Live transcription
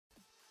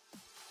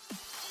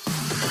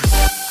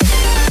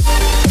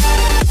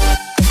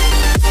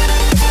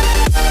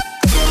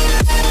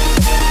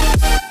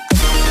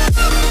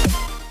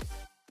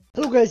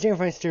guys,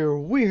 Dan here.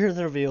 We're here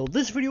to reveal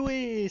this video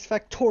is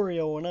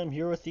Factorio, and I'm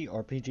here with the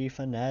RPG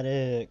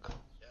fanatic.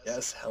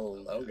 Yes,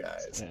 hello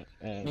guys.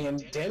 And Me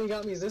and Danny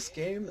got me this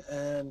game,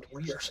 and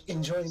we are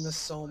enjoying this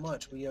so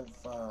much. We have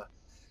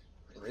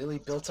really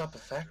built up a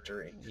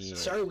factory. yeah.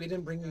 Sorry we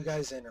didn't bring you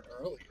guys in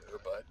earlier,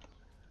 but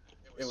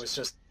it was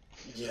just,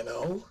 you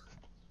know.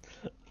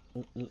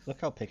 Look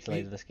how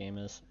pixelated this game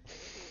is.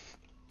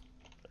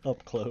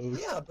 Up close.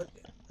 Yeah, but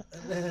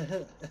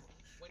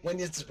when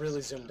it's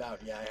really zoomed out,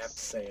 yeah, I have to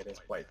say it is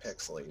quite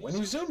pixely. When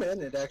you zoom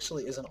in, it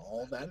actually isn't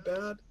all that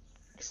bad,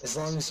 as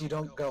long as you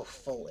don't go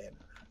full in.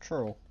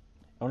 True.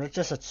 I want to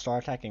just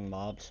start attacking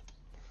mobs.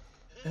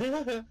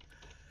 Well,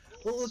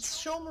 let's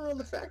show them around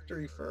the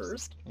factory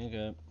first.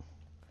 Okay.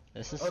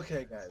 This is...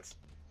 Okay, guys.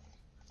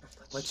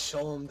 Let's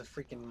show them the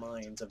freaking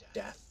mines of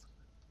death.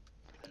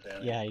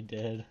 Yeah, I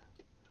did.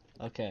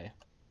 Okay.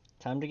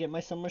 Time to get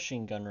my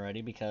submachine gun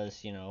ready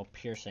because, you know,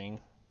 piercing.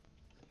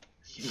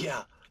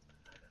 Yeah.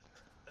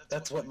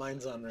 That's what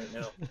mine's on right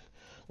now.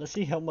 Let's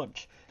see how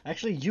much.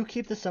 Actually, you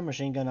keep the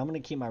submachine gun. I'm going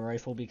to keep my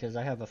rifle because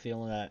I have a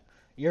feeling that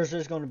yours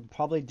is going to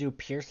probably do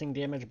piercing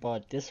damage,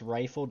 but this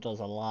rifle does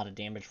a lot of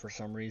damage for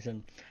some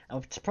reason.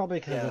 It's probably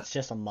because it's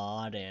just a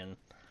mod and...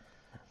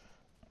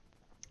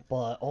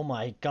 But, oh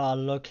my god,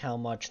 look how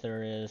much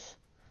there is.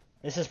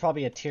 This is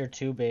probably a tier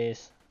 2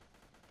 base.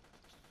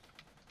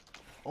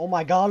 Oh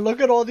my god,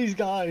 look at all these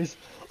guys!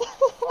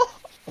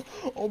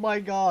 Oh my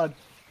god.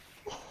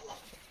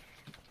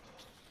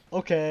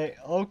 Okay,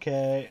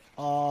 okay,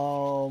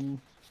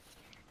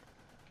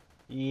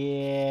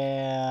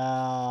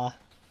 yeah.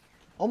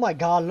 Oh my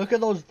god, look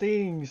at those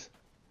things!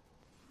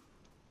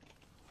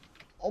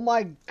 Oh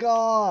my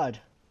god!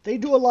 They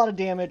do a lot of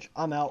damage.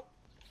 I'm out.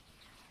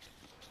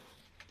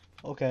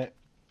 Okay.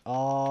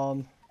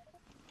 Oh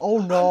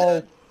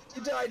no!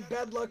 You died,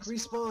 bad luck,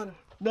 respawn!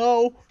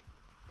 No!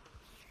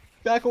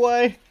 Back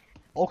away!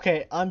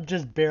 Okay, I'm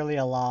just barely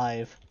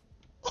alive.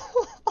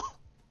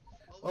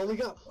 Well, we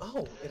got...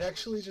 Oh, it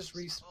actually just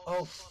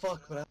Oh,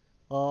 fuck, but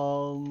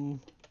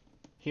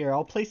Here,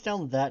 I'll place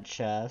down that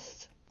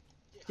chest.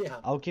 Yeah.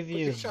 I'll give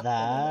you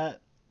that.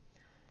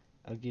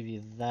 I'll give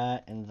you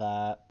that and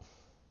that.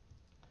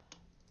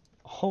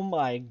 Oh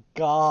my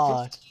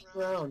god. 15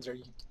 rounds, are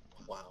you...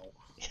 Wow.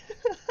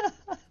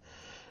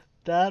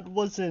 That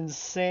was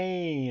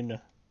insane.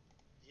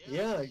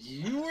 Yeah,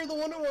 you were the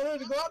one who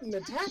wanted to go out and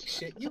attack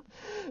shit, you...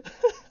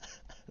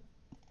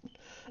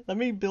 Let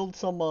me build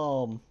some,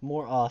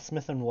 more,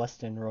 Smith &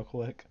 Wesson real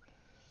quick.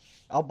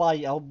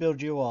 I'll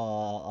build you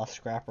a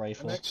scrap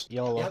rifle.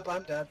 YOLO. Yep,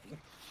 I'm dead.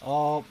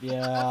 Oh,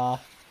 yeah.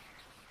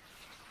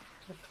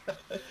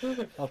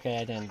 Okay,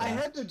 I didn't die. I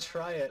had to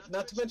try it,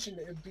 not to mention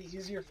it would be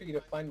easier for you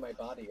to find my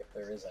body if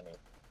there is any.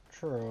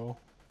 True.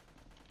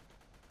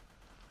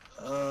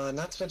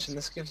 Not to mention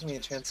this gives me a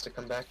chance to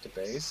come back to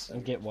base.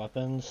 And get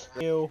weapons.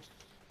 You.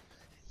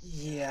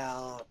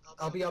 Yeah,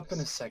 I'll be up in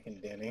a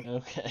second, Danny.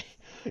 Okay.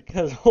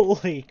 Because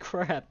holy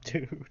crap,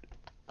 dude.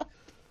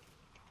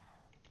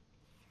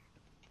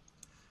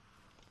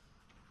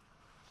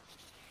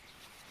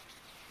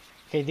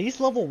 Okay,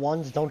 these level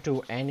 1s don't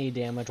do any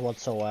damage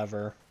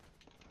whatsoever.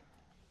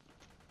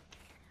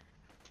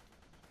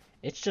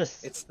 It's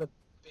just... It's the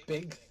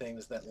big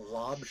things that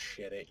lob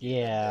shit at you.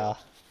 Yeah.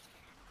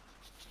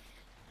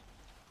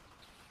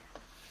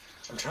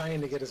 I'm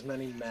trying to get as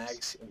many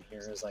mags in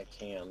here as I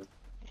can.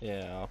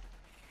 Yeah.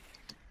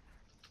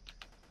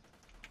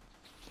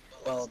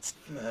 Well,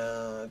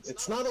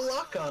 it's not a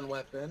lock-on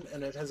weapon,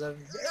 and it has a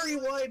very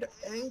wide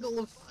angle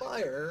of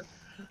fire,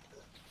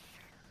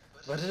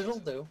 but it'll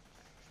do.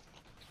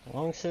 As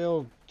long as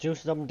it'll do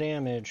some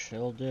damage,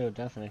 it'll do,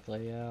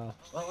 definitely, yeah.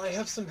 Well, I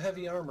have some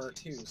heavy armor,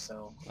 too,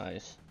 so...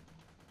 Nice.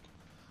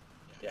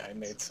 Yeah, I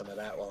made some of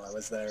that while I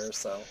was there,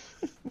 so...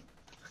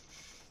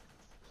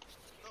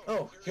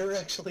 Oh, you're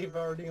actually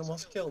already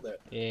almost killed it.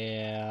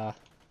 Yeah.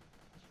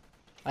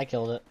 I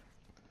killed it.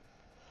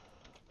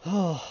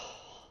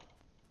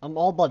 I'm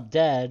all but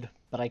dead,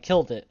 but I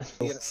killed it.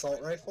 You get an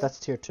assault rifle? That's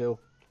tier 2.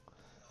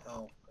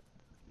 Oh.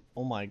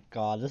 Oh my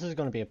god, this is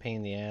gonna be a pain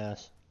in the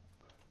ass.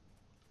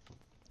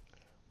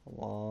 Come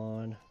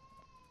on.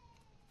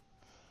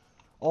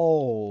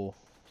 Oh.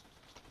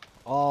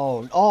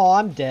 Oh,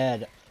 I'm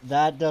dead.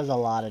 That does a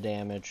lot of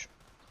damage.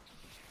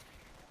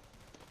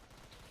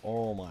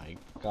 Oh my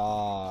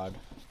god.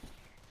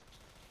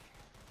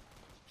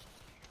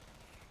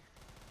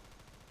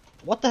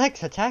 What the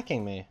heck's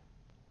attacking me?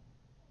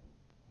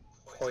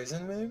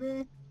 Poison,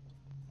 maybe?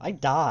 I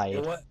died.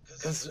 You know what?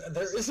 Because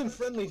there isn't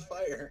friendly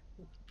fire.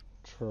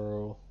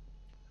 True.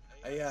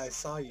 Yeah, I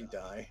saw you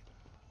die.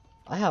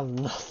 I have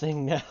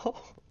nothing now.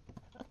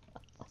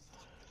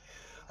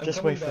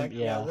 Just wait for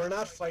yeah, we're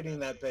not fighting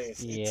that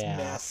base. Yeah. It's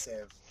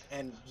massive,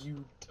 and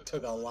you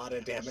took a lot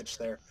of damage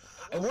there.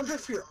 I wonder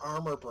if your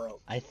armor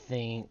broke. I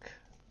think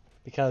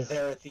because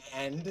there at the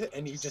end,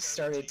 and you just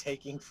started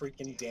taking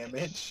freaking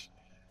damage.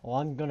 Well,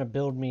 I'm gonna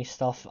build me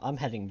stuff. I'm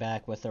heading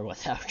back with or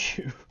without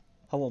you.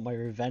 I want my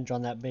revenge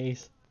on that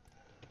base.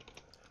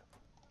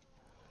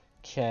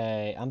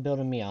 Okay, I'm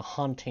building me a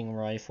hunting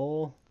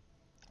rifle.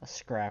 A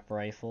scrap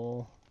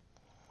rifle.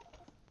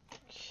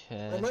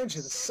 Okay. Mind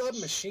you, the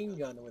submachine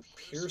gun with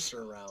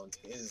piercer rounds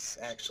is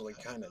actually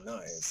kind of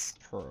nice.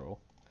 True.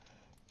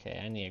 Okay,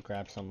 I need to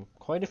grab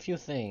quite a few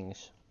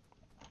things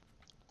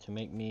to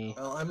make me.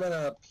 Well, I'm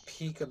gonna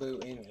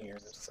peekaboo in here,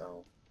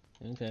 so.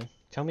 Okay.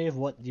 Tell me of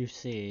what you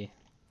see.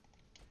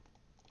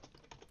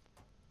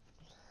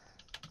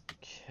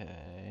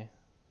 Okay.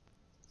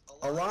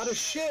 A lot of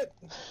shit!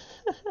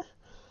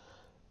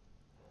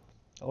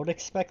 I would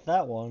expect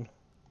that one.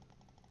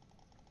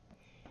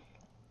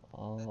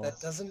 Oh. That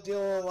doesn't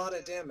deal a lot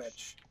of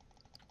damage.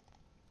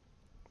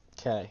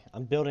 Okay,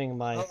 I'm building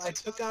my. Well, I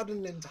took out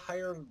an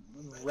entire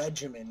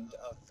regiment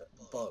of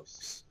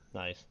bugs.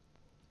 Nice.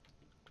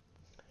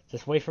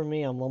 Just wait for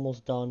me, I'm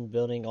almost done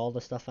building all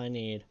the stuff I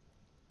need.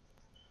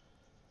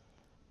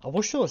 I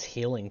wish there was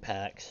healing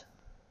packs.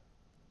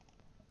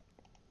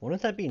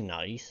 Wouldn't that be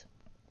nice?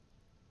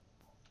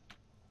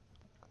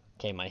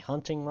 Okay, my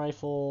hunting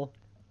rifle.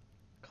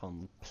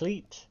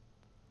 Complete.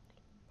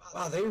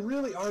 Wow, they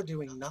really are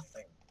doing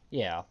nothing.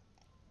 Yeah.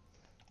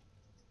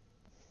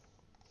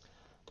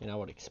 I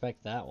would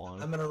expect that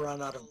one. I'm gonna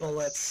run out of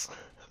bullets.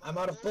 I'm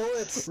out of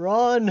bullets!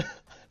 Run!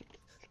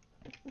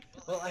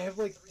 Well, I have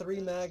like 3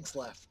 mags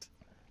left.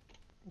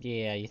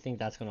 Yeah, you think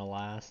that's gonna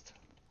last?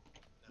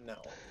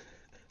 No.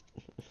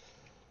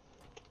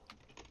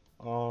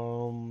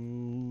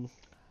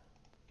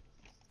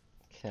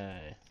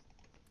 Okay.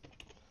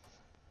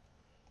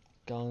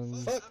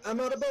 Guns. Fuck, I'm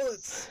out of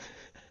bullets!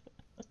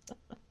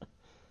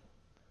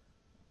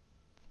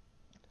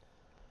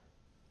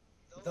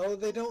 Though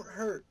they don't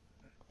hurt.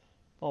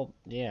 Oh,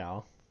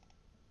 yeah.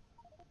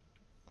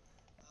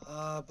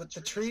 But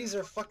the trees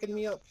are fucking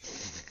me up.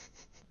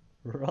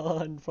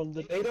 Run from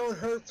the... They don't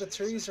hurt, the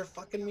trees are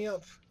fucking me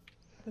up.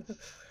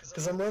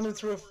 Because I'm running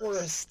through a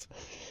forest.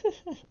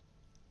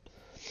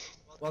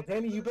 Well,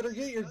 Danny, you better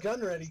get your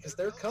gun ready, because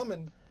they're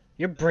coming.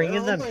 You're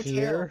bringing They're on them my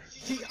here?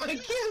 tail. I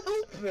can't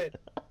help it!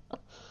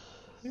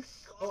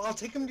 Well, I'll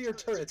take them to your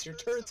turrets. Your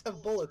turrets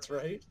have bullets,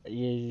 right?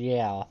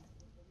 Yeah.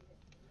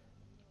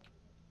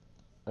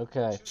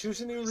 Okay.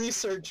 Choose a new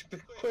research, be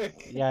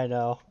quick. Yeah, I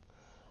know.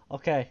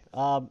 Okay,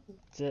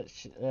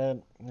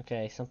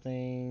 okay,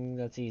 something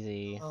that's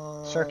easy.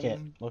 Circuit.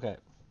 Okay.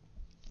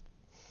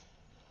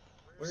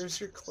 Where's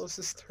your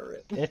closest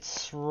turret?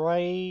 It's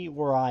right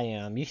where I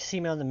am. You see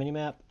me on the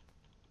minimap?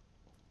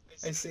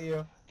 I see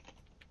you.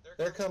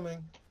 They're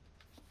coming.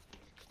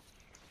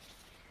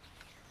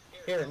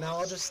 Here, now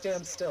I'll just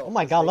stand still. Oh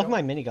my god, look at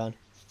my minigun.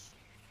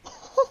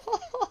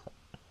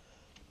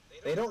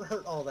 They don't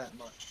hurt all that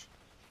much.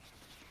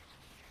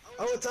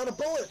 Oh, it's out of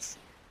bullets!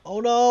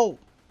 Oh no!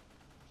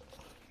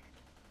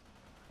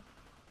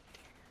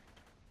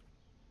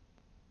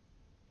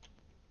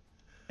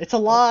 It's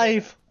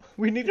alive! Okay.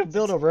 We need to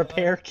build a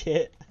repair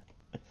kit.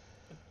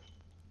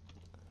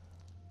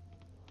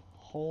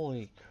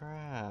 Holy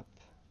crap.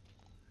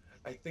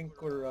 I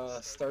think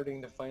we're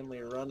starting to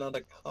finally run out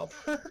of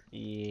copper.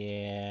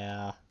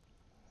 Yeah.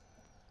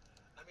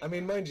 I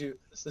mean, mind you,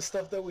 the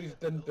stuff that we've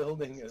been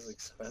building is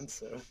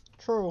expensive.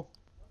 True.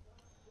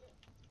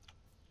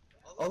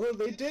 Although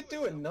they did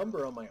do a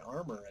number on my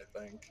armor, I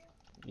think.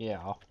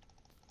 Yeah.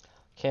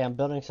 Okay, I'm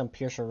building some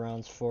piercer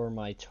rounds for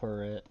my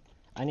turret.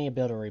 I need to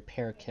build a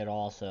repair kit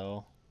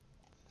also.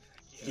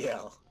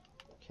 Yeah.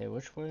 Okay,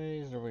 which way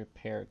is the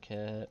repair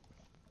kit?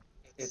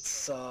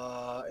 It's in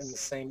the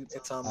same.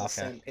 It's on the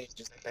same page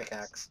as the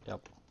pickaxe.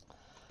 Yep.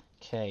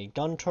 Okay,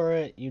 gun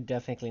turret. You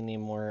definitely need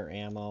more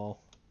ammo.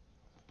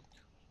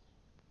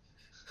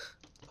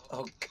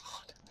 Oh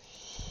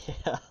god.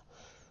 Yeah.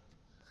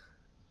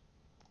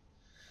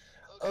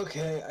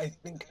 Okay, I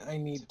think I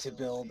need to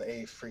build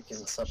a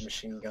freaking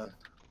submachine gun.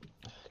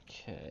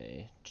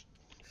 Okay.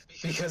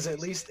 Because at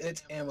least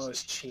its ammo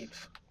is cheap.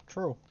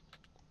 True.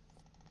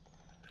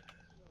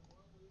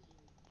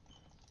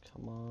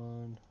 Come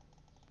on.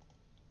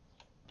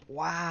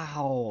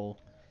 Wow.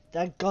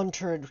 That gun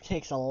turret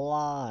takes a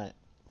lot.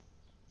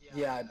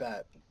 Yeah, I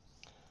bet.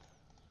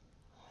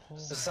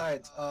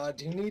 Besides,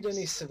 do you need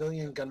any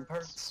civilian gun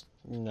parts?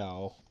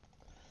 No.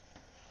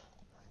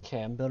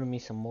 Okay, I'm building me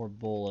some more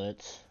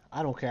bullets.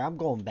 I don't care, I'm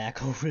going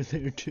back over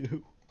there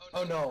too.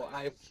 Oh no,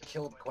 I've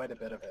killed quite a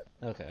bit of it.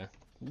 Okay.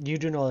 You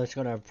do know it's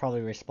gonna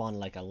probably respawn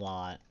like a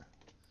lot.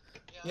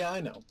 Yeah,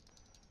 I know.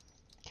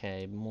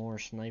 Okay, more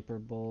sniper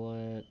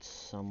bullets,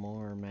 some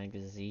more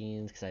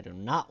magazines, because I do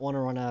not want to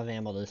run out of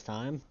ammo this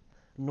time.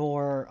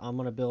 Nor, I'm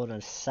going to build a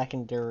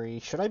secondary.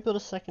 Should I build a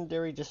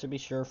secondary just to be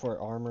sure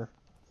for armor?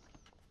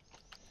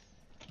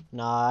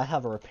 Nah, I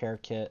have a repair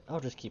kit.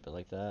 I'll just keep it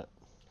like that.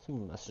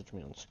 Someone messaged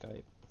me on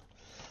Skype.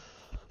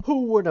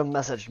 Who would have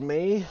messaged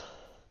me?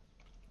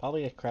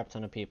 Probably a crap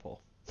ton of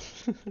people.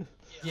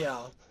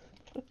 Yeah.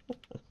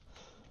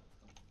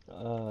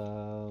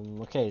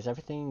 Okay, is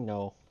everything?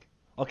 No.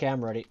 Okay,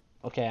 I'm ready.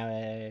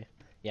 Okay,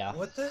 yeah.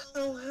 What the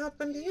hell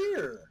happened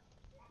here?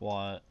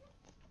 What?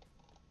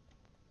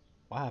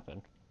 What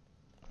happened?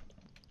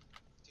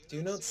 Do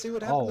you not see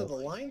what happened to the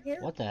line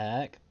here? What the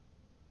heck?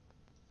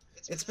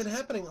 It's been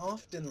happening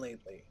often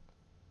lately.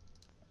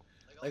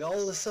 Like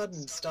all of a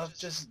sudden, stuff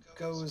just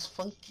goes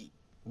funky.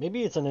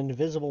 Maybe it's an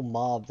invisible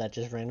mob that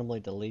just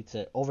randomly deletes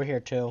it. Over here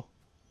too.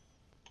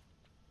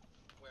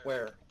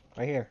 Where?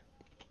 Right here.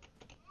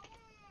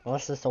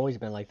 Unless it's always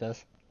been like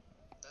this.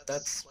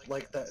 That's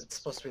like that. It's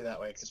supposed to be that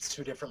way. It's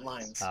two different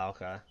lines. Oh,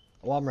 okay.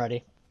 Well, I'm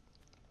ready.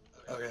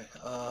 Okay.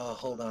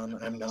 Hold on.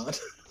 I'm not.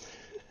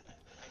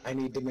 I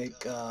need to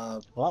make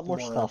A lot more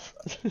stuff.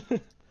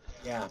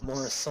 Yeah,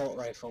 more assault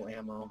rifle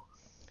ammo.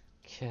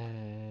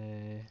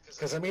 Okay.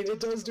 Because I mean, it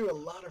does do a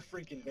lot of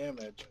freaking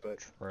damage, but.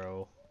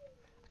 True.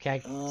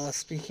 Okay.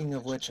 Speaking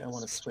of which, I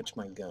want to switch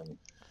my gun.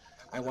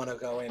 I want to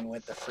go in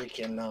with the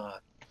freaking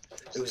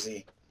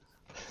Uzi.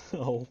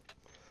 Oh.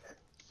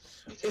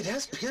 It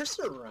has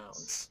piercer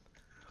rounds.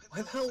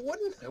 Why the hell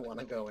wouldn't I want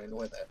to go in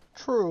with it?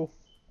 True.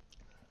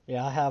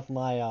 Yeah, I have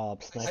my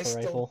sniper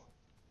rifle.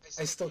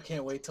 I still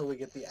can't wait till we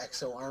get the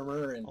exo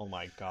armor and Oh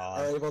my are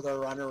god. able to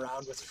run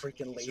around with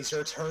freaking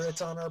laser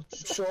turrets on our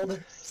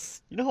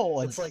shoulders. You know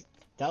what? It's like,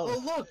 That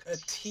oh look, a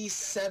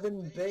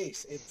T7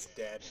 base. It's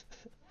dead.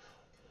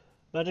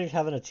 Imagine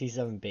having a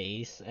T7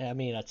 base. I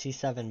mean, a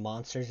T7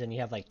 monsters, and you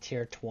have like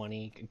tier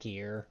 20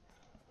 gear.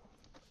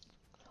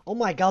 Oh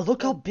my god,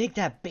 look how big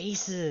that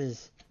base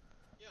is!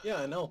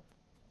 Yeah, I know.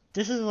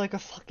 This is like a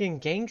fucking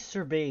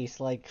gangster base,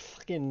 like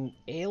fucking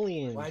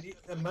aliens. Why do you,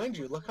 and mind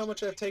you, look how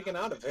much I've taken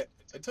out of it.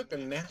 I took a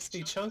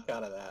nasty chunk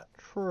out of that.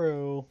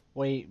 True.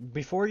 Wait,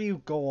 before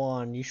you go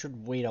on, you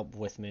should wait up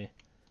with me.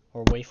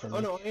 Or wait for me.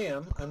 Oh no, I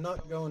am. I'm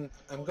not going.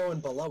 I'm going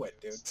below it,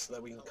 dude, so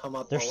that we can come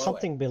up There's below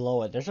something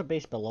below it. There's a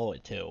base below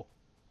it, too.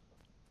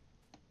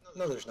 it.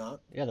 No, there's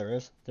not. Yeah, there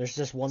is. There's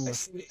just one. I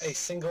see a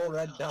single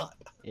red dot.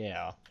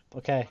 Yeah.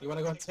 Okay. You want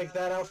to go take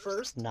that out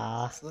first?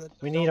 Nah. So that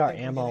We you need don't our think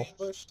we get ammo.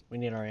 ambushed? We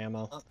need our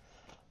ammo. Uh.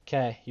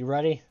 Okay, you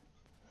ready?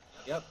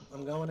 Yep,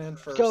 I'm going in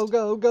first. Go,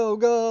 go, go,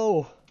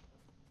 go!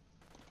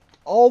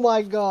 Oh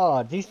my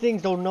god, these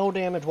things do no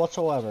damage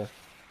whatsoever.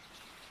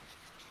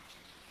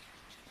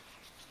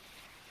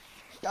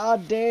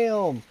 God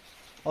damn!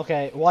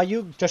 Okay, while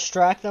you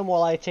distract them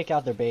while I take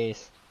out their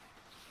base.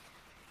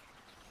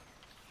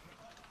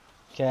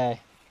 Okay.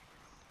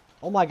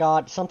 Oh my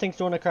god, something's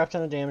doing a crap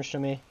ton of damage to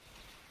me.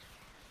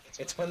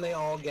 It's when they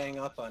all gang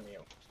up on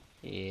you.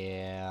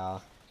 Yeah.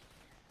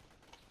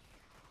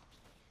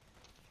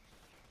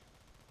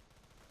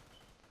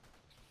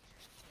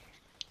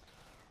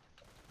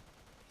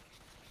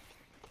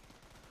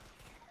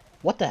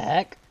 What the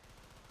heck?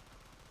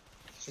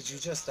 Did you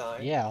just die?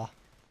 Yeah.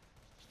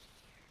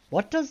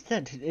 What does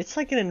that? It's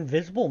like an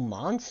invisible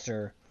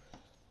monster.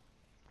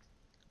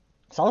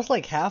 So I was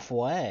like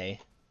halfway.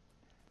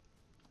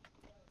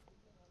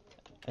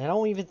 I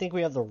don't even think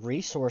we have the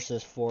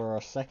resources for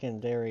a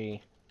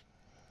secondary.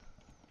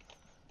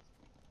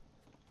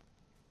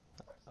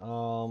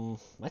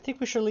 I think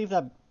we should leave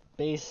that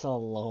base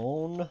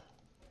alone.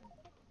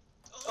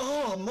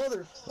 Oh,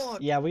 motherfucker!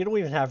 Yeah, we don't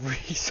even have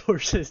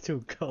resources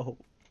to go.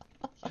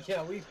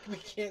 Yeah, we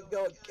can't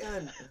go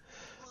again.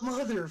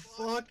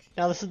 Motherfuck!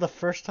 Now, this is the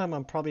first time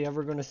I'm probably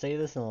ever going to say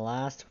this, and the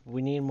last.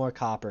 We need more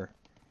copper.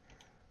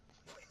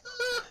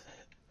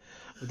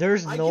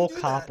 There's no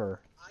copper.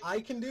 I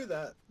can do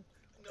that.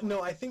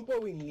 No, I think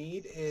what we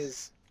need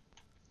is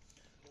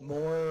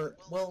more.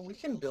 Well, we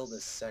can build a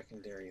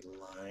secondary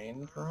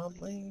line,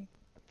 probably.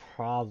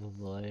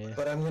 Probably.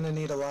 But I'm gonna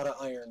need a lot of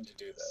iron to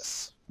do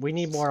this. We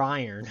need more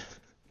iron.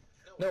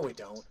 No, we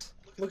don't.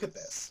 Look at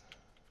this.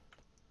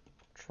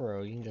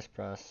 True, you can just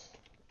press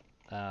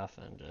F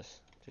and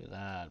just do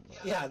that.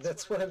 Yeah,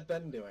 that's what I've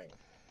been doing.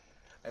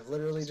 I've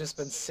literally just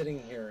been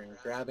sitting here and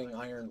grabbing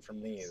iron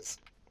from these.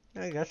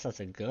 I guess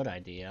that's a good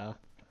idea.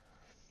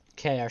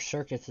 Okay, our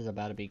circuits is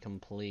about to be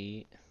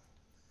complete.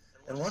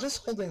 And what is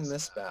holding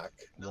this back?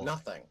 Well,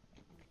 Nothing.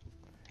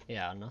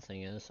 Yeah,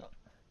 nothing is.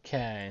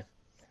 Okay.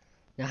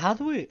 Now, how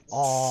do we...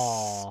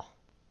 Oh.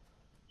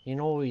 You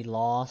know what we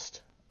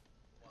lost?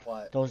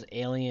 What? Those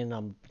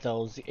alien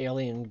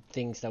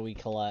things that we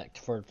collect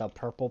for the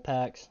purple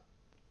packs.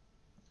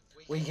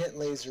 We get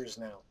lasers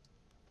now.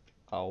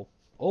 Oh.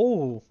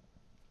 Oh!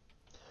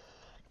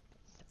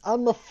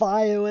 I'm a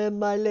fire in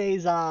my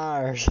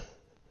lasers!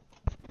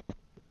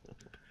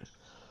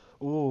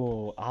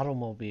 Ooh,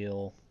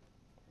 automobile.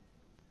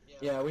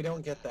 Yeah, we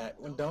don't get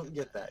that. We don't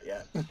get that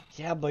yet.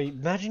 Yeah, but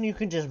imagine you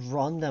can just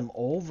run them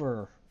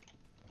over.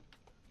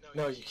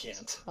 No, you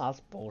can't. That's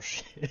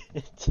bullshit.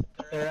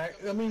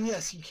 I mean,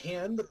 yes, you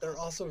can, but they're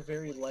also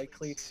very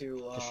likely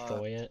to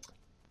Destroy it.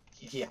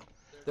 Yeah,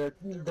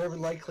 they're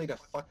likely to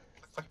fuck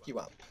you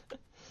up.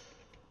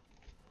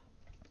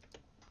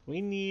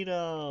 We need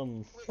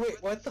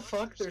Wait, what the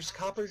fuck? There's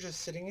copper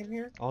just sitting in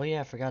here? Oh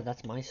yeah, I forgot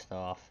that's my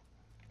stuff.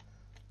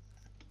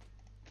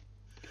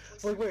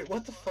 It's like, wait,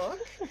 what the fuck?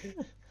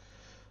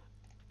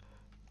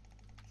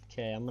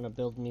 Okay, I'm gonna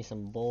build me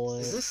some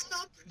bullets. Is this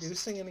not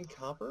producing any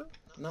copper?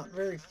 Not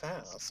very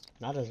fast.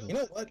 Not as. You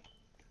know what?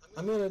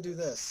 I'm gonna do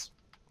this.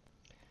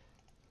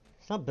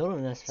 It's not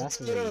building as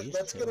fast as it used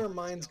Let's to. get our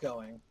mines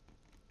going.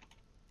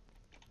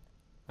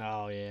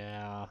 Oh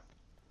yeah.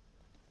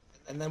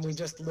 And then we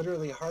just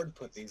literally hard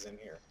put these in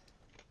here.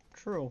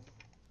 True.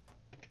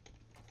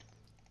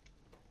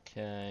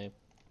 Okay.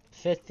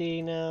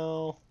 50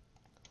 now.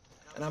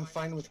 And I'm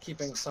fine with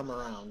keeping some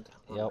around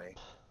on Yep. me.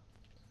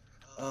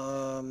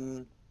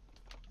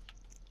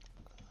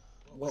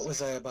 What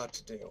was I about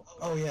to do?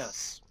 Oh,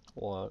 yes.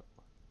 What?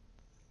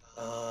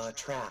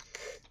 Track.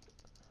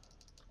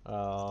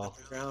 Oh.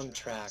 Ground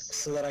track,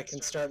 so that I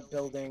can start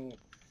building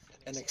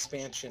an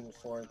expansion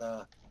for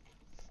the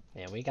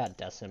Man, we got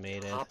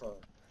decimated. hopper.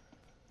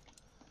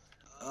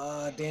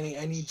 Danny,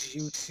 I need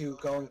you to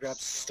go and grab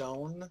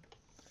stone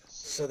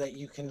so that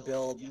you can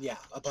build, yeah,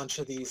 a bunch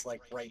of these,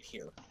 like, right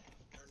here.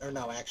 Or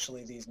no,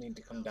 actually, these need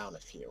to come down a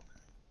few.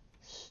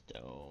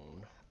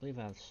 Stone. I believe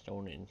I have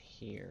stone in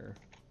here.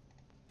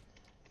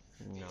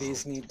 No.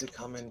 These need to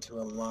come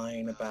into a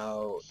line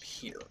about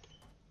here.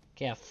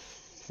 Okay, I have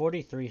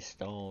 43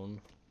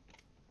 stone.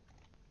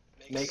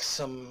 Make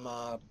some,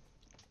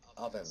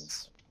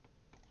 ovens.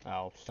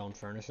 Oh, stone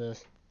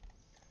furnaces?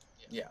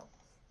 Yeah.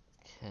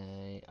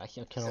 Okay, I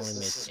can Because only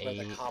this make is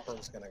where the 8.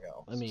 copper's gonna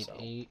go. I made so.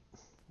 8.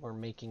 We're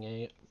making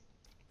 8.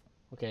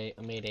 Okay,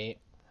 I made 8.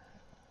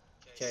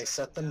 Okay,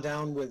 set them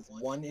down with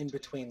one in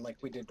between, like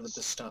we did with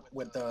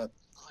the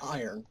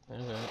iron.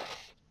 Okay.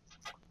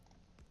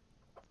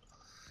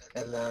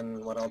 And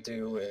then what I'll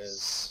do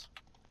is,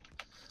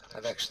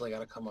 I've actually got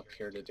to come up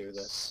here to do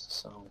this.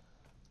 So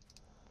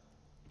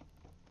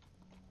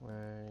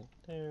Right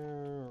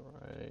there,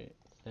 right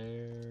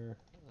there,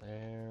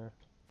 there,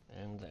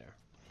 and there.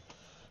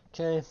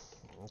 Okay,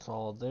 it's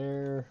all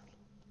there.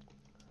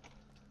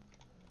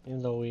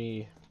 Even though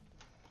we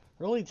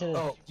really didn't.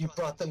 oh, you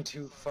brought them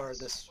too far.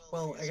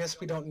 Well, I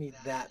guess we don't need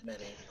that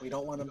many. We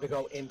don't want them to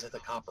go into the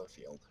copper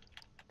field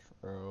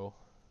True.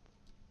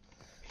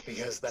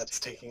 because that's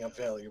taking up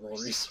valuable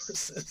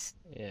resources.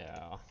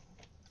 Yeah.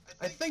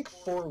 I think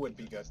 4 would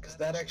be good because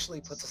that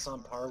actually puts us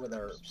on par with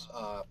our.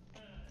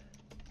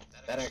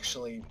 That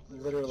actually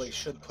literally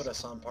should put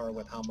us on par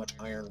with how much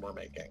iron we're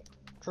making.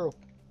 True.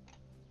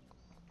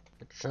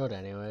 It should,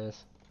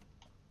 anyways.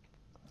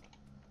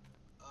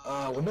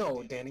 Well,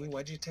 no, Danny,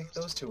 why'd you take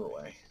those 2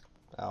 away?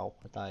 Oh,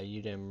 I thought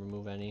you didn't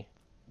remove any.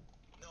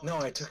 No,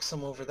 I took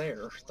some over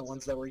there, the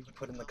ones that were you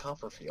put in the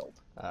copper field.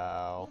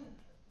 Oh.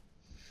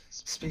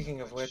 Speaking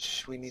of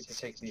which, we need to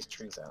take these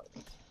trees out.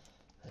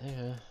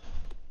 Yeah.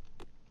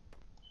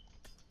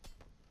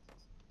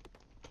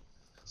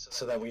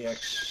 So that we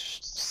actually,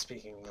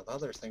 speaking of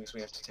other things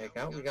we have to take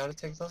out, we gotta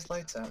take those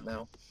lights out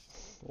now.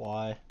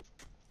 Why?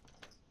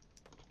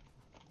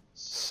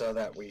 So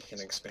that we can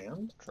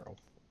expand. True.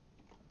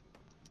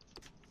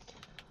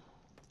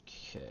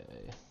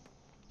 Okay.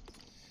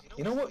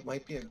 You know what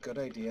might be a good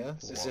idea?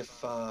 Is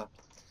if,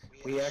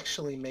 we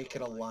actually make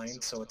it a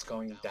line so it's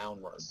going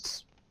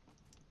downwards.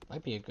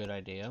 Might be a good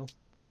idea.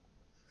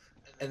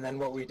 And then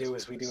what we do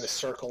is we do a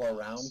circle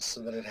around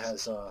so that it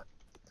has a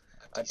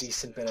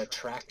decent bit of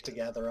track to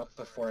gather up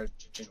before it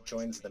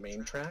joins the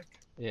main track.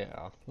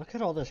 Yeah. Look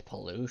at all this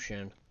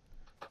pollution.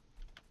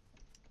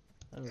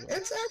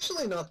 It's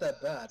actually not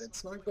that bad.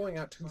 It's not going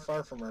out too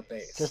far from our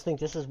base. Just think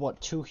this is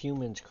what 2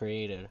 humans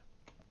created.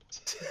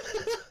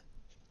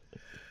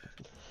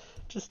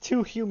 Just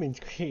 2 humans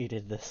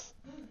created this.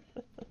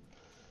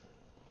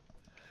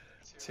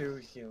 2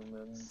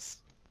 humans.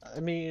 I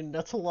mean,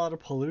 that's a lot of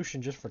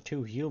pollution just for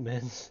 2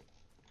 humans.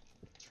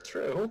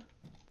 True.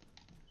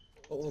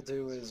 What we'll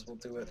do is we'll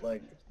do it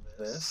like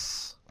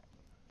this.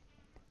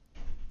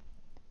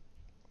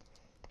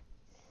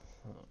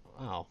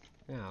 Oh,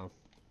 yeah.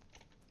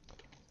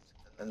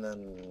 And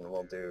then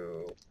we'll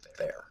do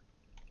there.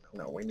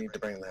 No, we need to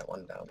bring that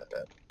one down a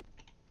bit.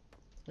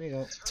 There you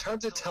go. It's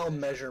hard to tell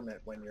measurement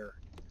when you're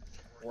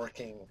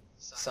working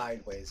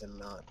sideways and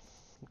not.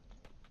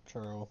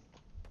 True.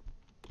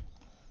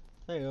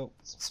 There you go.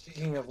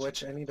 Speaking of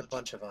which, I need a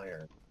bunch of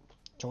iron.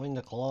 Join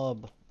the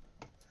club.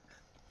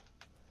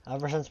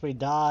 Ever since we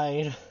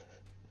died.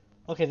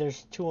 Okay,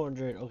 there's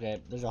 200.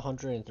 Okay, there's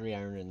 103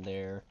 iron in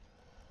there.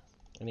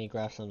 I need to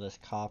grab some of this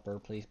copper.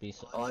 Please be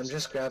so. Oh, I'm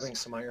just grabbing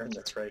some iron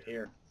that's right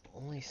here.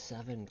 Only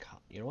 7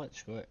 You know what?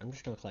 Screw it. I'm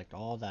just gonna collect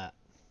all that.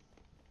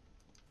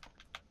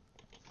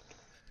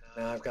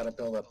 Now I've got to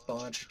build a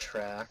bunch of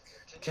track.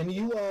 Can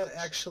you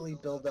actually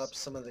build up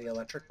some of the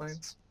electric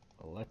mines?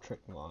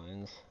 Electric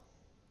mines.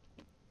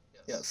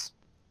 Yes.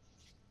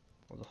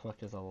 What the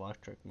fuck is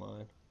electric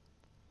mine?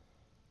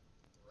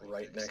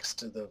 Right next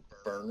to the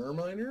burner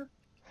miner?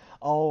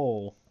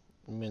 Oh,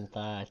 I meant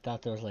that. I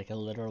thought there was like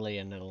literally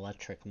an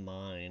electric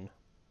mine.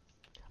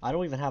 I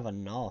don't even have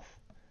enough.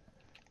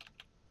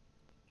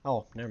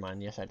 Oh, never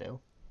mind. Yes, I do.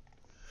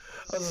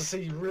 I was gonna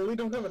say, you really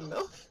don't have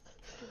enough?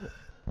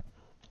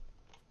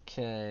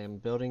 Okay, I'm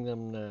building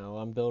them now.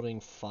 I'm building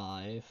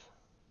 5.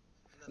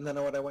 And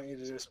then what I want you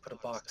to do is put a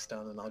box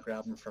down and I'll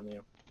grab them from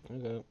you.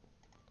 Okay.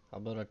 I'll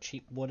build a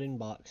cheap wooden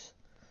box.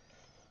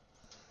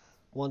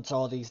 Once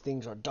all these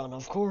things are done,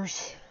 of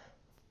course.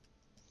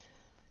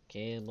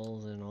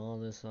 Cables and all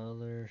this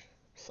other...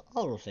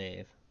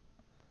 Autosave.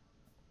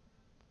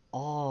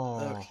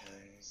 Oh. Okay,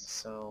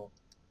 so...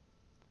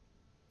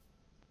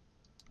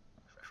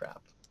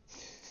 Crap.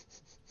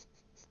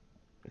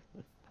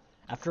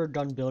 After we're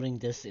done building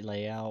this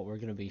layout, we're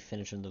gonna be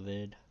finishing the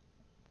vid.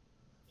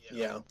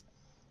 Yeah.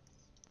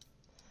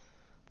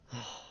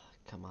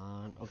 Come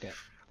on. Okay.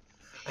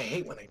 I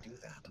hate when I do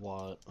that.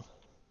 What?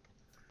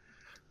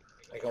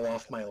 I go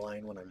off my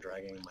line when I'm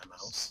dragging my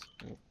mouse.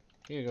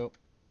 Here you go.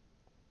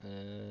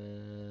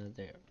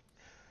 There.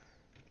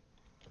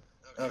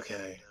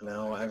 Okay,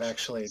 now I've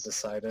actually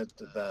decided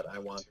that I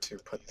want to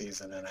put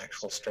these in an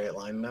actual straight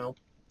line now.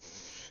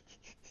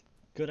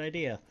 Good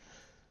idea.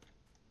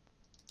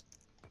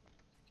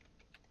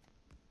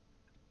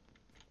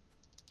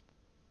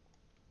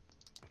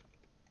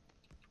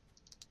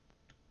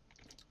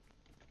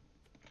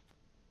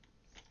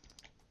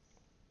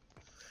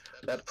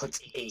 That puts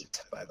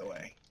 8, by the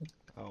way.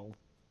 Oh.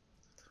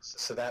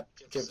 So that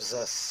gives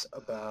us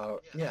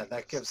about, yeah,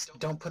 that gives,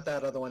 don't put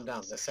that other one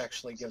down. This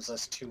actually gives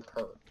us 2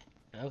 per.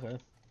 Okay.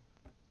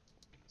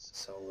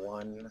 So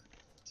 1,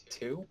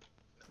 2?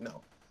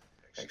 No.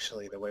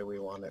 Actually, the way we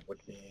want it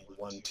would be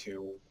 1,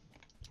 2.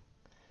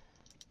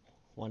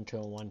 1, 2,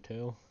 1,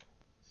 2.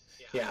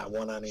 Yeah,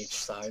 1 on each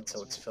side,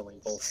 so it's filling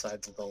both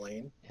sides of the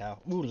lane. Yeah.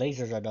 Ooh,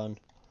 lasers are done.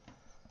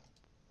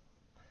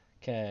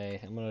 Okay,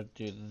 I'm gonna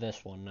do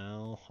this one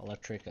now.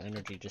 Electric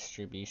energy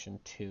distribution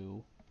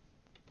 2.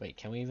 Wait,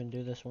 can we even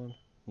do this one?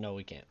 No,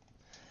 we can't.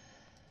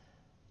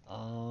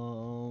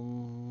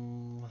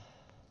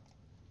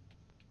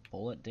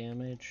 Bullet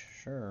damage?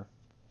 Sure.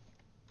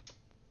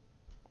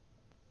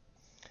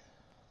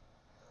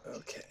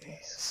 Okay,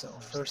 so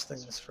first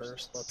things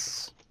first,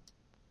 let's...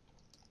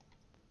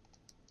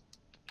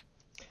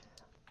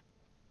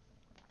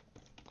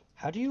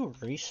 How do you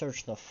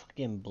research the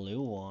fucking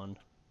blue one?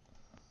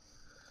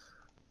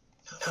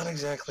 Not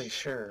exactly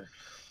sure.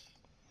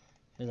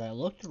 Cause I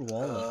looked through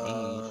all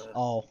of these.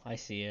 Oh, I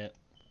see it.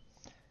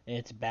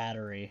 It's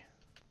battery.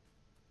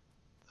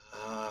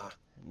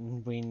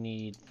 We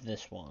need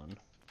this one.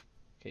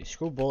 Okay,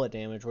 screw bullet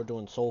damage. We're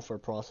doing sulfur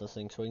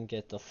processing so we can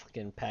get the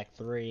fucking pack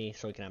 3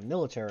 so we can have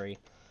military.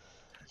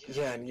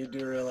 Yeah, and you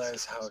do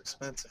realize how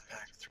expensive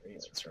pack 3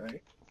 is,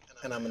 right?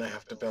 And I'm gonna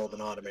have to build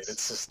an automated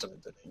system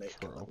to make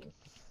them.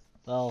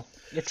 Well,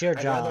 it's your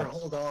job. I'd rather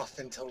hold off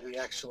until we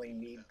actually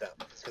need them,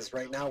 because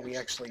right now we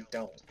actually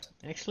don't.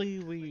 Actually,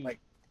 we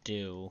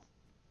do.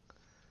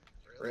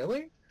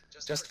 Really?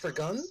 Just for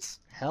guns?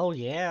 Hell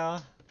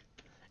yeah.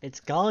 It's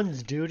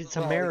guns, dude. It's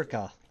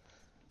America.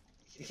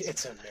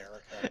 It's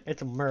America.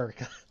 It's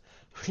America.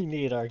 We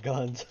need our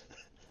guns.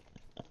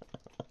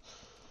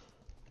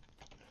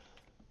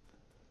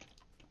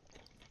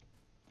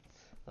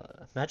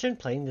 Imagine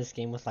playing this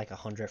game with like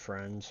 100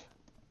 friends.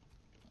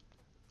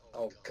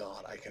 Oh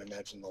god, I can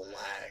imagine the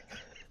lag.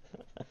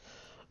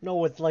 No,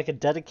 with like a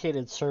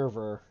dedicated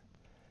server.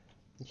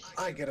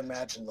 I can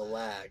imagine the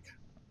lag.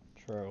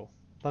 True.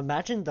 But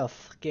imagine the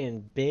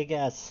fucking big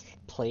ass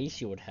place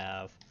you would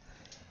have.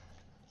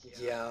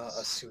 Yeah,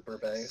 a super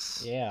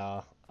base.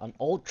 Yeah, an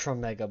ultra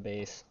mega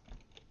base.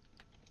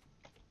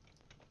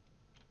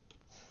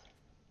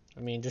 I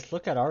mean, just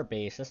look at our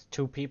base. That's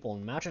 2 people.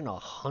 Imagine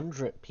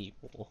 100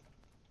 people.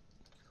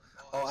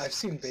 Oh, I've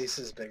seen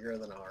bases bigger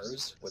than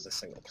ours with a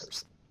single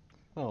person.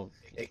 Oh.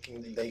 They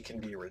can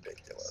be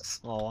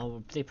ridiculous.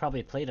 Oh, they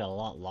probably played it a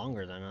lot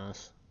longer than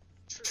us.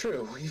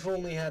 True, we've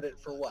only had it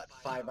for what,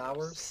 5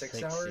 hours?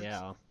 6 hours?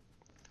 Yeah.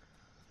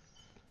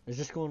 Is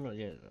this going to,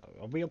 yeah,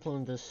 are we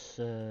uploading this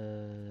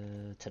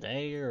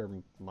today or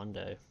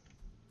Monday?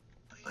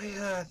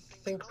 I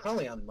think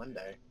probably on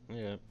Monday.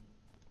 Yeah.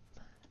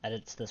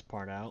 Edits this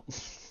part out.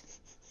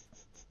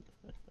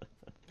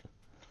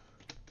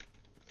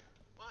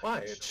 Why?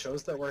 It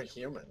shows that we're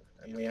human,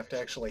 and we have to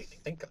actually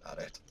think about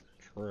it.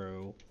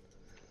 True.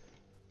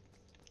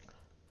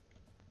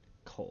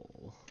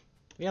 Coal.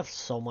 We have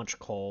so much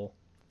coal.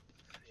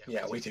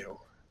 Yeah, we do.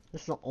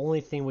 This is the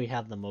only thing we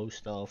have the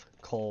most of.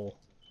 Coal.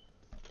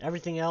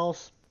 Everything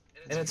else...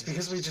 And it's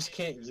because we just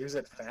can't use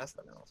it fast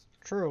enough.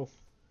 True.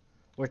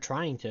 We're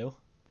trying to.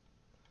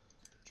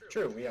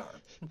 True, we are.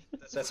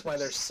 That's why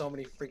there's so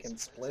many freaking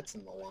splits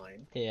in the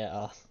line.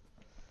 Yeah.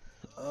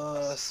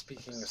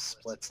 Speaking of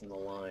splits in the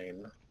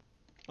line...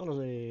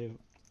 Honestly,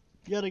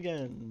 yet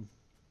again.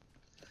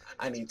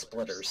 I need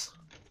splitters.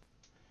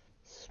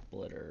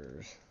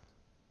 Splitters.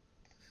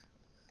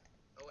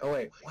 Oh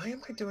wait, why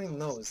am I doing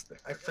those?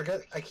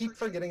 I keep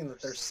forgetting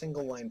that they're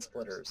single line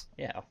splitters.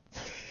 Yeah.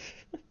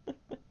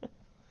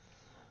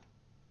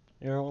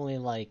 There are only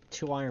like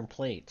 2 iron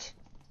plates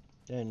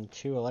and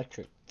 2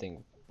 electric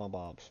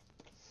bobs.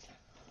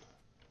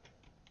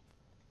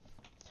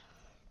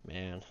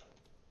 Man.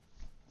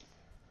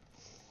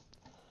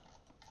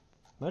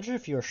 Imagine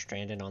if you were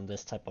stranded on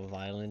this type of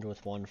island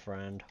with one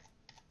friend.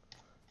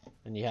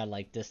 And you had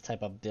like this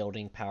type of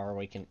building power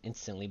where you can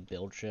instantly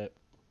build shit.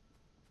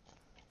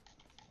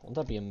 Wouldn't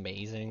that be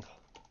amazing?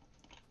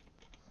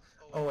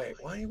 Oh wait,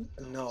 why?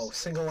 No,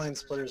 single line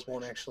splitters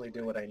won't actually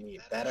do what I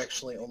need. That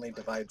actually only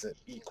divides it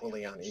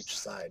equally on each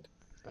side,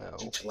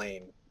 each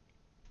lane.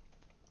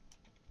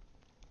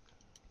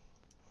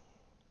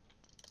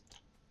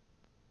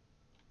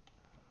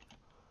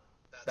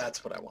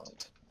 That's what I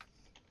want.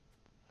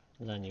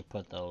 And then you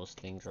put those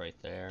things right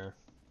there.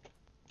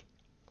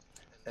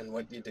 And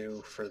what you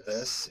do for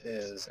this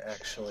is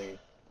actually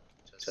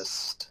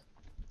Just,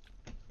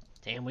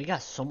 Damn, we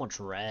got so much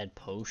red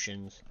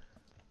potions.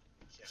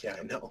 yeah,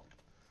 I know.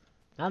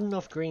 Not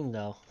enough green,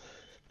 though.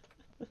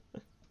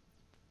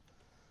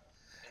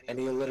 And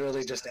you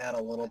literally just add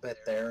a little bit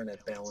there and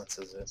it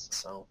balances it,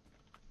 so.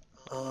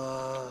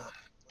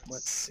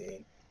 Let's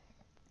see.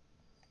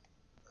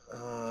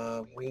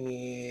 We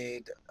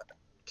need...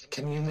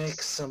 Can you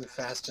make some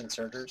fast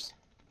inserters?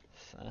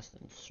 Fast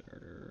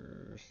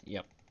inserters.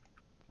 Yep.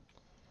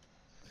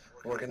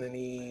 We're gonna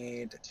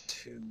need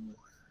 2,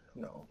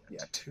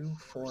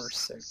 4,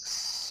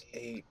 6,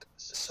 8,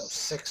 so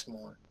 6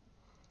 more.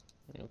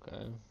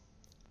 Okay. I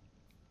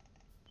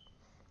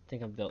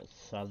think I built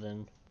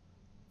 7.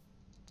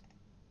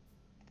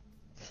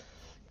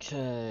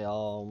 Okay,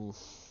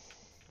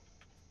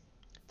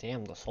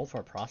 damn, the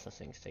sulfur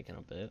processing's taking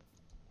a bit.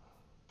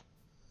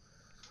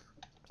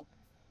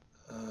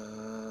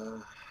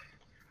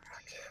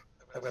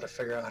 I've got to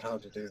figure out how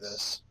to do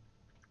this.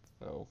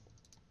 Oh.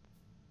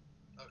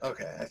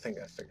 Okay, I think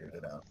I figured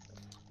it out.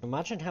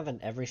 Imagine having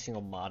every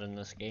single mod in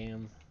this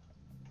game.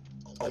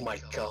 Oh my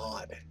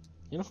god.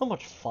 You know how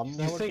much fun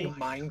that You would think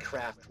be?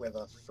 Minecraft with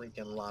a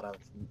freaking lot of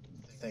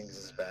things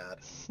is bad?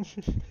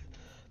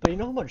 But you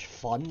know how much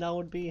fun that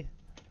would be?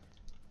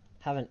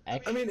 Having I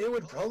mean, it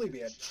would probably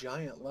be a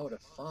giant load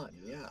of fun,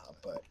 yeah,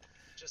 but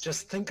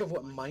just think of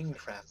what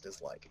Minecraft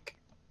is like.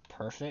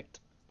 Perfect.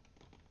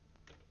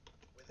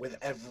 You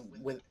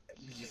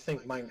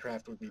think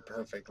Minecraft would be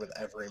perfect with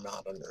every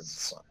mod under the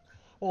sun?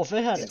 Well, if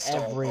it had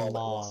Installed every all at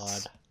mod,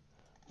 once.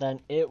 then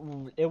it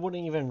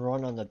wouldn't even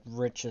run on the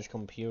richest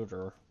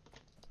computer.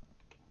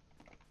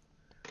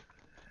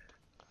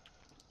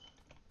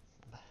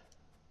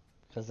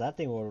 Because that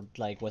thing would,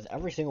 like, with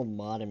every single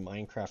mod in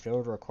Minecraft, it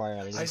would require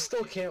at I least...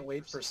 still can't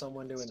wait for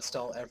someone to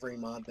install every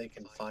mod they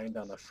can find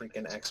on a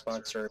freaking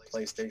Xbox or a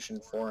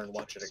PlayStation 4 and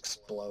watch it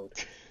explode.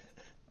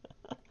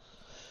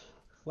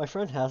 My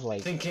friend has,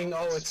 like... Thinking,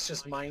 oh, it's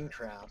just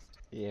Minecraft.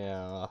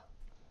 Yeah.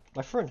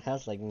 My friend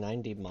has, like,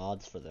 90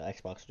 mods for the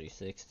Xbox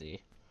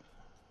 360.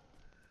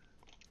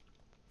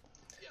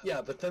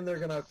 Yeah, but then they're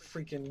gonna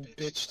freaking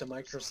bitch to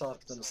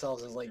Microsoft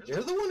themselves as like,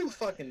 you're the one who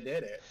fucking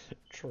did it.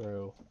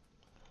 True.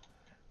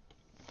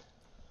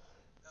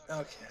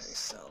 Okay,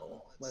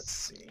 so, let's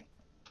see.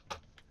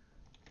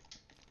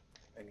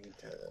 I need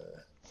to...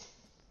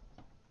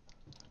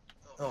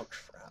 Oh,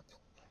 crap.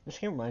 This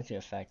game reminds me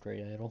of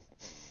Factory Idol.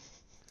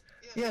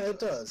 Yeah, it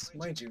does.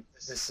 Mind you,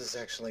 this is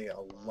actually a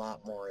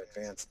lot more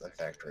advanced than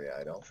Factory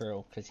Idol.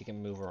 True, because you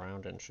can move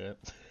around and shit.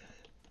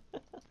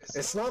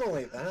 It's not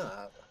only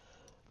that.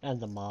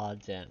 And the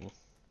mods, and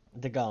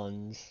the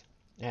guns,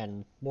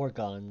 and more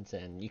guns,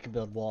 and you can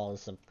build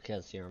walls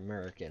because you're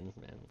American,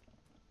 and...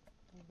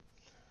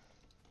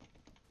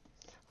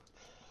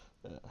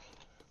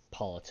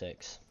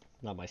 politics.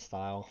 Not my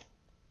style.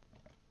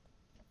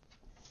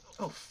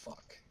 Oh,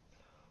 fuck.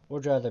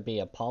 Would you rather be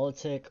a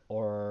politic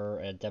or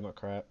a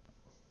Democrat?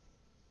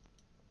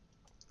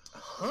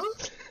 Huh?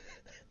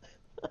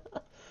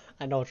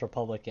 I know it's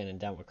Republican and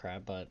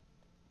Democrat, but...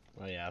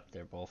 well, yeah,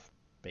 they're both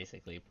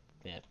basically...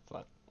 yeah,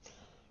 fuck.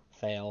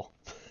 Fail.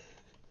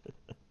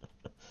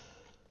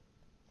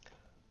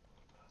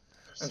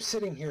 I'm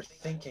sitting here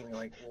thinking,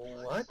 like,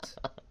 what?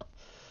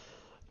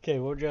 Okay,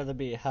 would you rather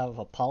have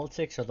a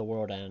politics or the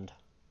world end?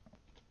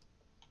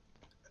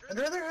 I'd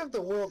rather have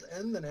the world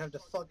end than have to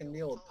fucking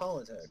deal with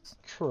politics.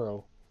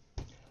 True.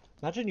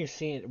 Imagine you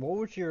seeing... what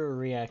would your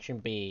reaction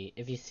be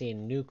if you see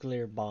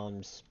nuclear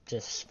bombs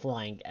just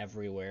flying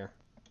everywhere?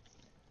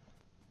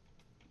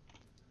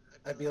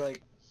 I'd be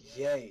like,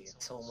 yay,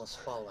 it's almost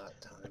Fallout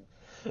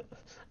time.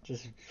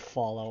 Just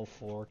Fallout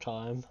 4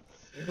 time.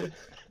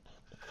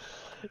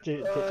 Do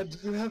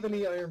you have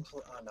any iron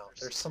plates? Oh no,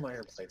 there's some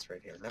iron plates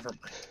right here. Never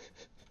mind.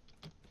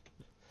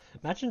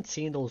 Imagine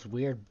seeing those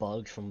weird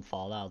bugs from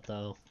Fallout,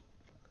 though.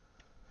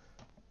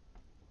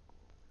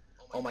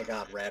 Oh my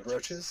god, rad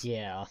roaches?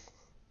 Yeah.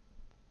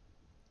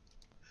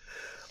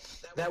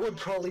 That would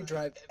probably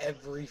drive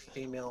every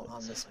female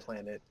on this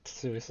planet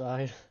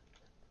Suicide.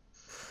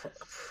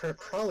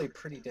 probably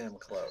pretty damn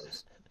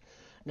close.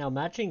 Now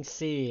imagine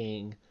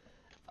seeing,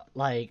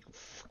 like,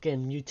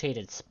 fucking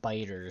mutated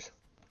spiders.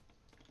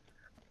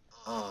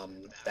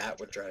 That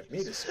would drive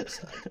me to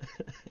suicide.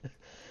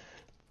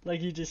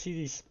 Like, you just see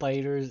these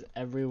spiders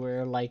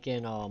everywhere, like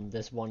in,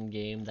 this one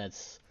game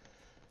that's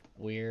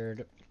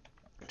weird.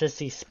 Just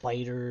see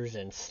spiders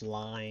and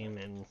slime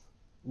and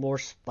more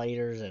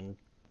spiders and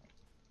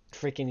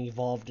freaking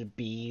evolved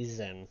bees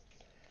and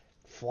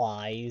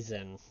flies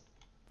and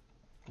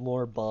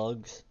more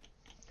bugs.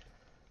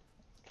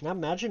 Now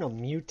imagine a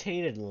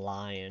mutated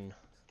lion.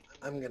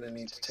 I'm gonna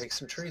need to take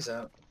some trees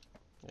out.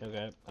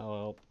 Okay, oh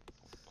well.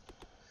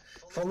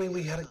 If only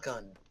we had a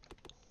gun.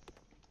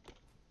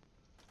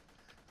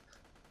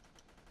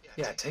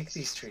 Yeah, take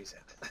these trees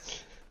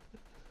out.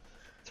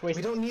 We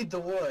don't need the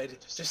wood.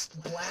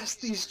 Just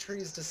blast these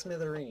trees to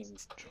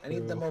smithereens. I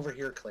need them over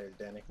here cleared,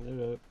 Danny.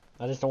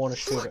 I just don't want to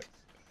shoot Look! it.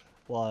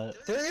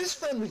 What? There is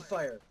friendly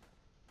fire!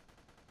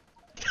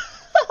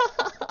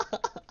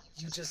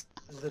 You just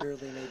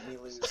literally made me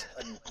lose,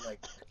 like,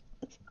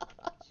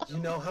 You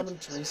know how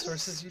much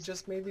resources you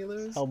just made me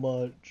lose? How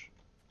much?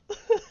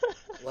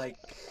 Like,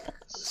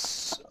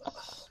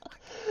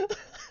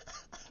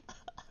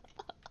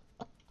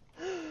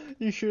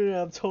 You shouldn't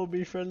have told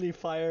me friendly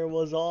fire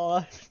was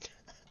on.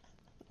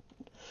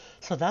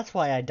 So that's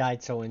why I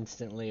died so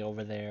instantly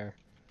over there.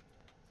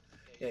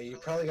 yeah, you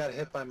probably got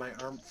hit by my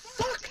arm.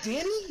 Fuck,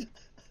 Danny!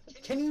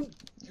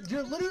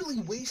 You're literally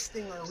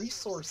wasting our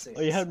resources.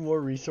 Oh, you had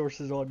more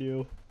resources on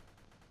you.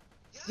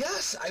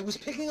 Yes, I was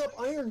picking up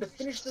iron to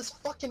finish this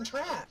fucking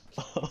track.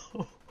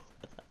 Oh.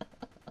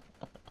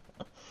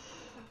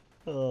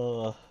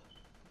 uh.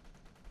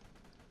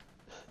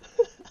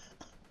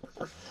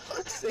 For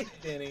fuck's sake,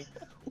 Danny.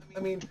 I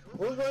mean,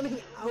 we're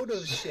running out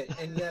of shit,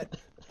 and yet...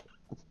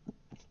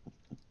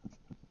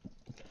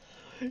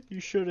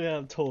 You shouldn't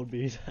have told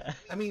me that.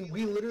 I mean,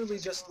 we literally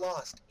just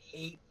lost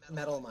 8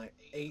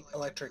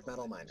 electric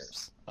metal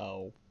miners.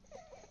 Oh.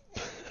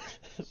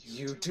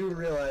 You do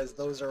realize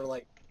those are,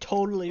 like,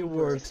 Totally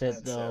worth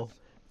expensive. it, though.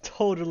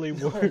 Totally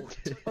worth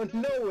it.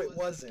 No, it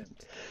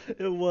wasn't.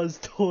 It was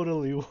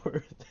totally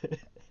worth it.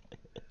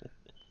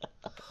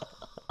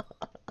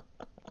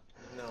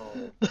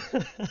 No.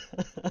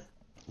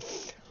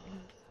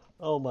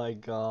 Oh my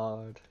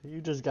god.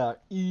 You just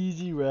got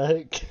easy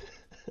wreck.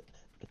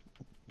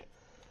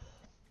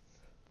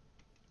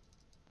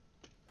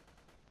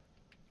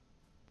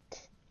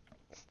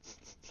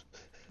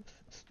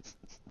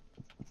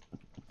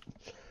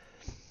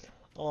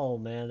 Oh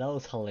man, that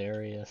was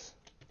hilarious.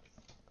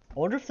 I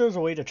wonder if there's a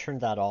way to turn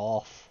that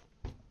off.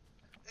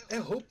 I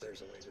hope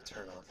there's a way to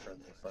turn off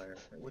friendly fire.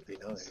 It would be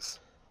nice.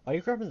 Why are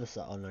you grabbing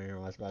the oh no, I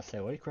was about to say,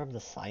 why are you grabbing the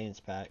science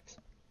packs?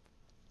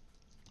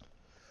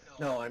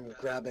 No, I'm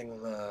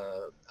grabbing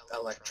the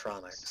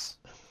electronics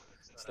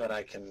so that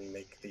I can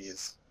make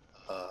these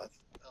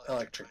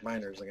electric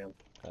miners again.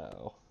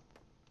 Oh.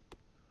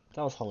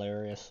 That was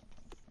hilarious.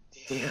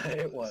 Yeah,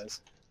 it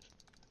was.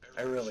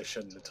 I really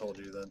shouldn't have told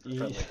you that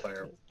friendly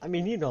fire. I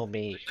mean, you know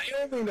me. I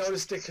only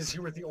noticed it because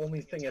you were the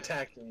only thing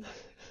attacking me.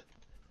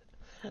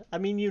 I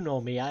mean, you know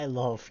me. I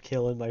love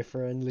killing my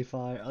friendly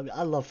fire.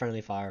 I love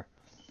friendly fire.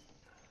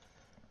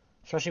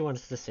 Especially when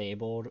it's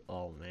disabled.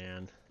 Oh,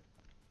 man.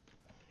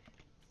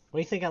 What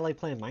do you think I like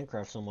playing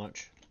Minecraft so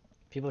much?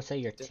 People say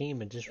your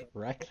team and just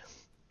wreck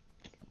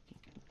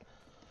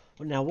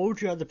them. Now, what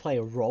would you rather play,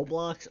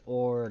 Roblox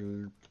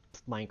or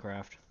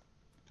Minecraft?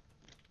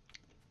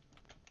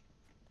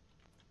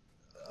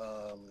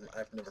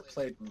 I've never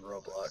played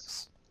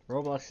Roblox.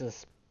 Roblox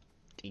is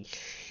a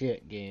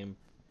shit game.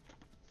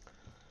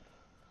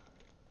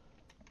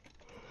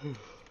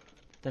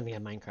 Then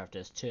again, Minecraft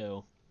is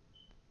too.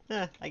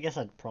 I guess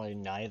I'd probably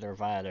neither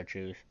if I had to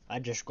choose.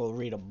 I'd just go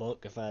read a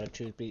book if I had to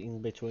choose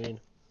in between.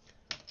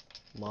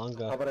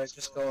 Manga. How about I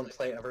just go and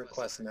play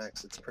EverQuest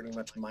Next? It's pretty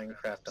much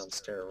Minecraft on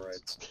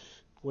steroids.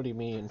 What do you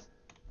mean?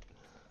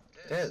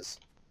 It is.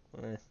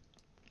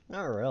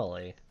 Not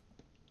really.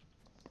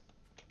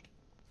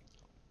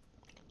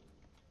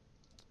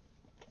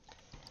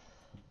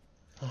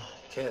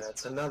 Okay,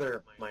 that's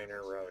another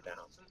minor row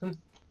down.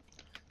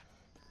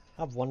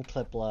 I have one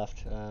clip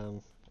left.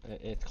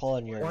 It's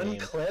calling your name. One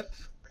clip?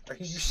 Are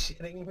you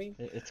shitting me?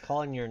 It's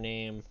calling your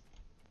name.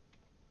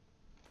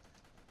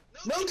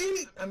 No,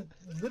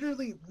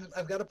 Danny!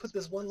 I've got to put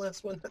this one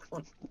last one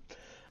down.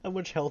 How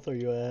much health are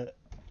you at?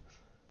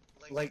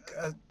 Like,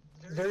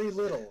 very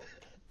little.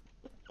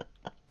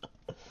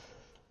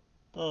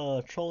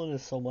 Trolling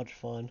is so much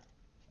fun.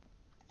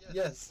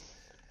 Yes.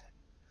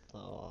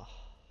 Oh.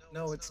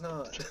 No, it's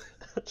not.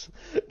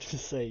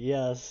 Just say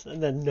yes,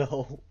 and then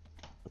no.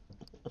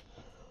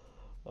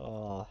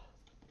 I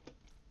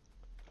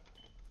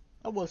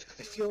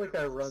feel like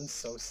I run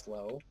so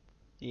slow.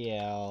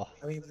 Yeah.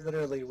 I mean,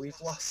 literally,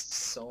 we've lost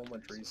so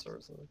much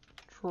resources.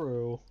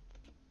 True.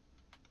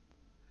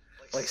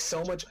 Like,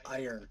 so much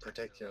iron,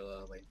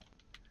 particularly.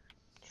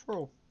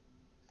 True.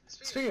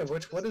 Speaking of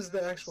which, what is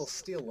the actual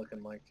steel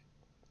looking like?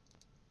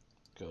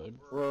 Good.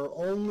 We're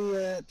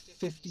only at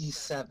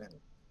 57.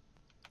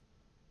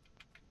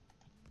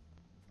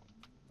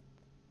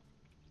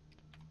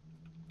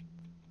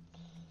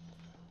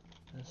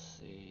 Let's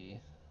see.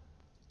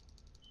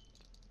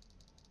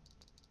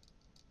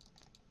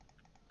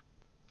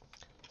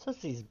 Since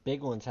these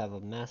big ones have a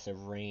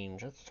massive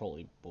range, that's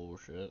totally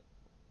bullshit.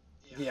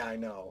 Yeah, I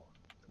know.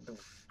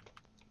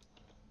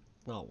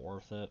 Not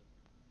worth it.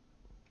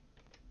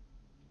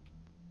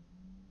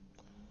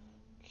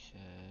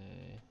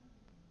 Okay.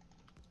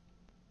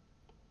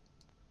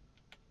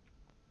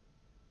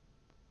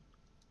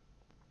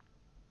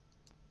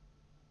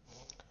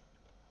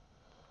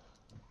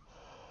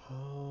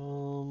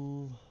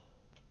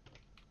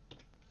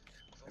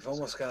 I've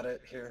almost got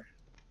it here.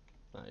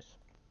 Nice.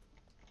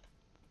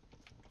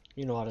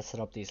 You know how to set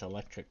up these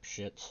electric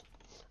shits.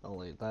 I'll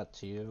leave that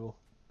to you.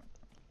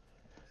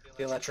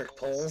 The electric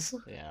poles?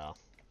 Yeah.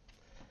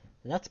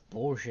 And that's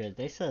bullshit.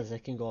 They says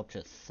it can go up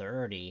to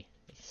 30.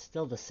 It's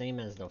still the same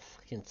as the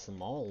fucking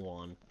small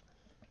one.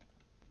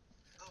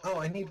 Oh,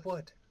 I need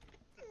wood.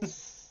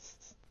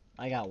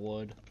 I got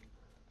wood.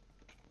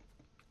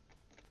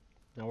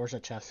 Now where's the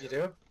chest? You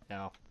do?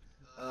 Yeah.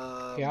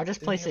 Here, I'll just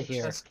Didn't you place have it a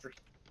here. chest for...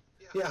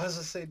 Yeah, I was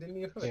gonna say, didn't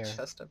you have Here, a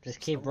chest up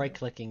just keep somewhere?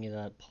 right-clicking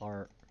that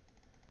part.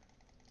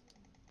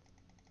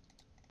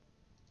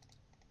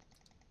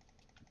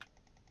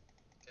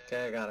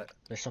 Okay, I got it.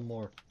 There's some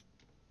more.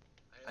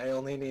 I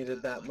only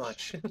needed that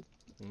much.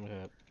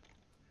 Okay.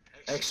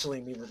 I actually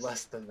needed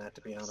less than that,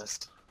 to be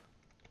honest.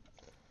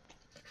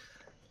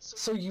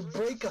 So you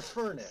break a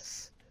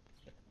furnace.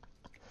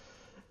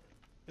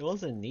 It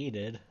wasn't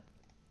needed.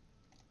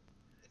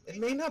 It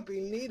may not be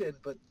needed,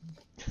 but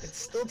it's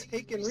still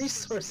taking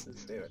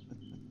resources, dude.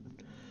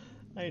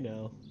 I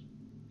know.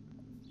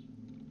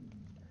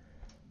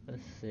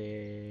 Let's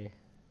see.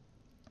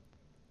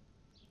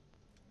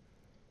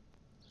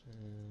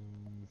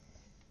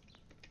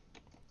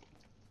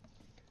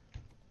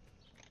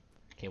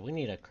 Okay, we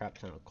need a crap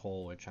ton of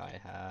coal, which I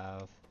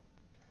have.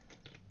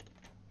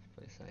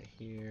 Place that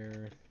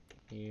here,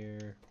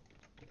 here.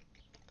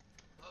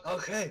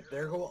 Okay,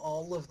 there go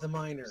all of the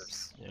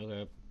miners.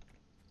 Okay.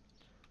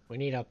 We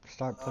need to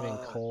start putting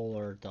coal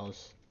or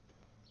those.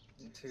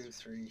 1, 2,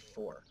 3,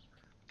 4.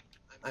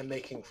 I'm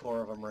making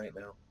 4 of them right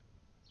now.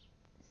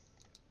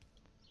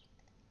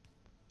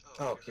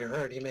 Oh, you're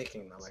already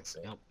making them, I see.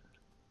 Yep.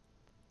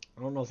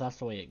 I don't know if that's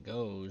the way it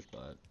goes,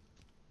 but...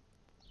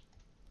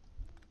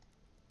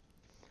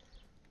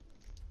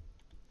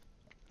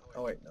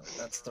 Oh wait, no,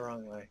 that's the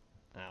wrong way.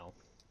 Ow.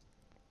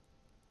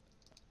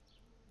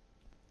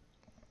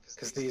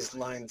 Because these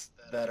lines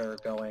that are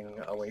going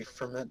away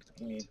from it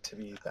need to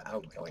be the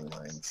outgoing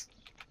lines.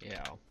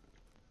 Yeah.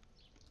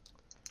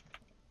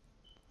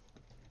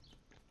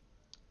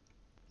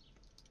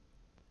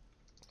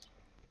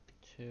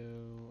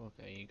 Two...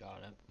 Okay, you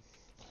got it.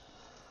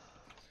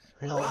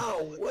 Wow,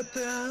 what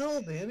the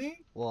hell, Danny?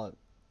 What?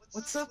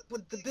 What's up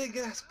with the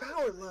big-ass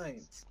power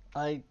lines?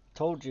 I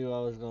told you I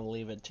was gonna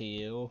leave it to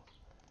you.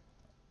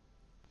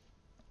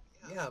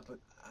 Yeah, but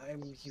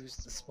I'm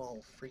used the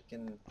small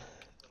freaking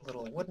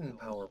little wooden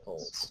power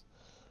poles.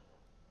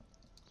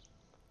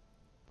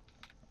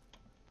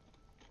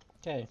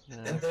 Okay.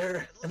 And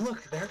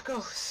look, there it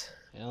goes.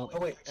 Yep. Oh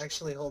wait,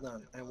 actually, hold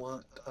on. I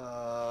want,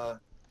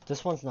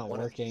 This one's not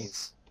one working. of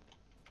these.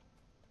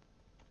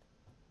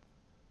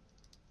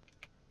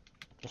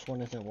 This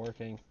one isn't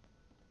working.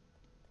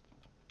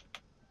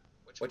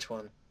 Which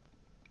one?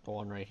 The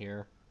one right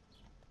here.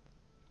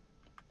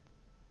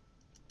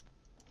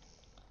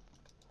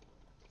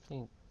 I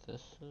think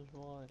this is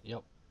why.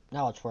 Yep.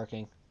 Now it's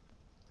working.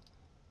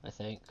 I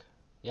think.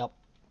 Yep.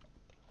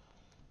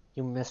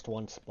 You missed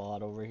one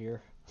spot over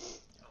here.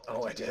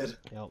 Oh, I did?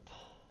 Yep.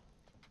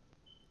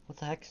 What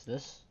the heck is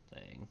this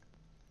thing?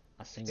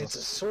 A single. It's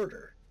a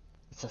sorter.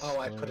 It's a Oh,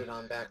 I square. put it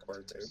on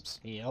backwards, oops.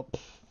 Yep.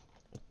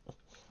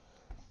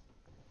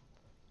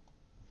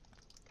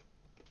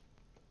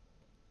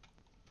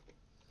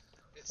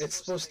 It's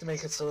supposed to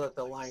make it so that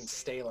the lines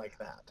stay like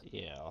that.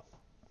 Yeah.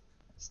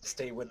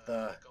 Stay with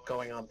the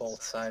going on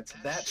both sides.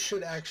 That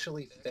should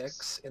actually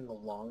fix, in the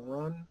long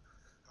run,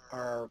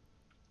 our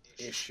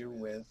issue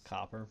with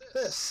Copper.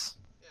 this.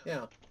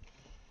 Yeah.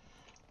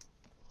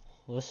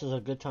 Well, this is a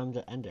good time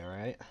to end it,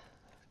 right?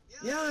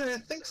 Yeah, I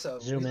think so.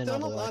 Zoom We've in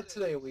done a all the way. lot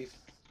today. We've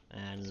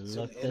And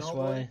Zoom look in this all the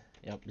way. way?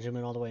 Yep, zoom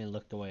in all the way and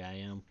look the way I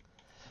am.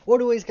 Well,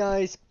 anyways,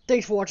 guys,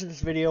 thanks for watching this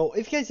video.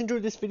 If you guys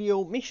enjoyed this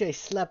video, make sure you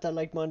slap that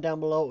like button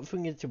down below. If we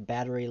can get to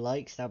battery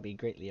likes, that would be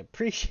greatly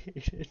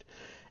appreciated.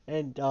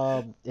 And,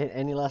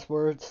 any last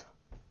words?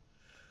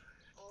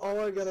 all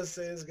I gotta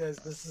say is, guys,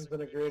 this has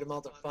been a great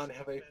amount of fun.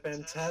 Have a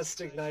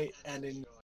fantastic night and enjoy.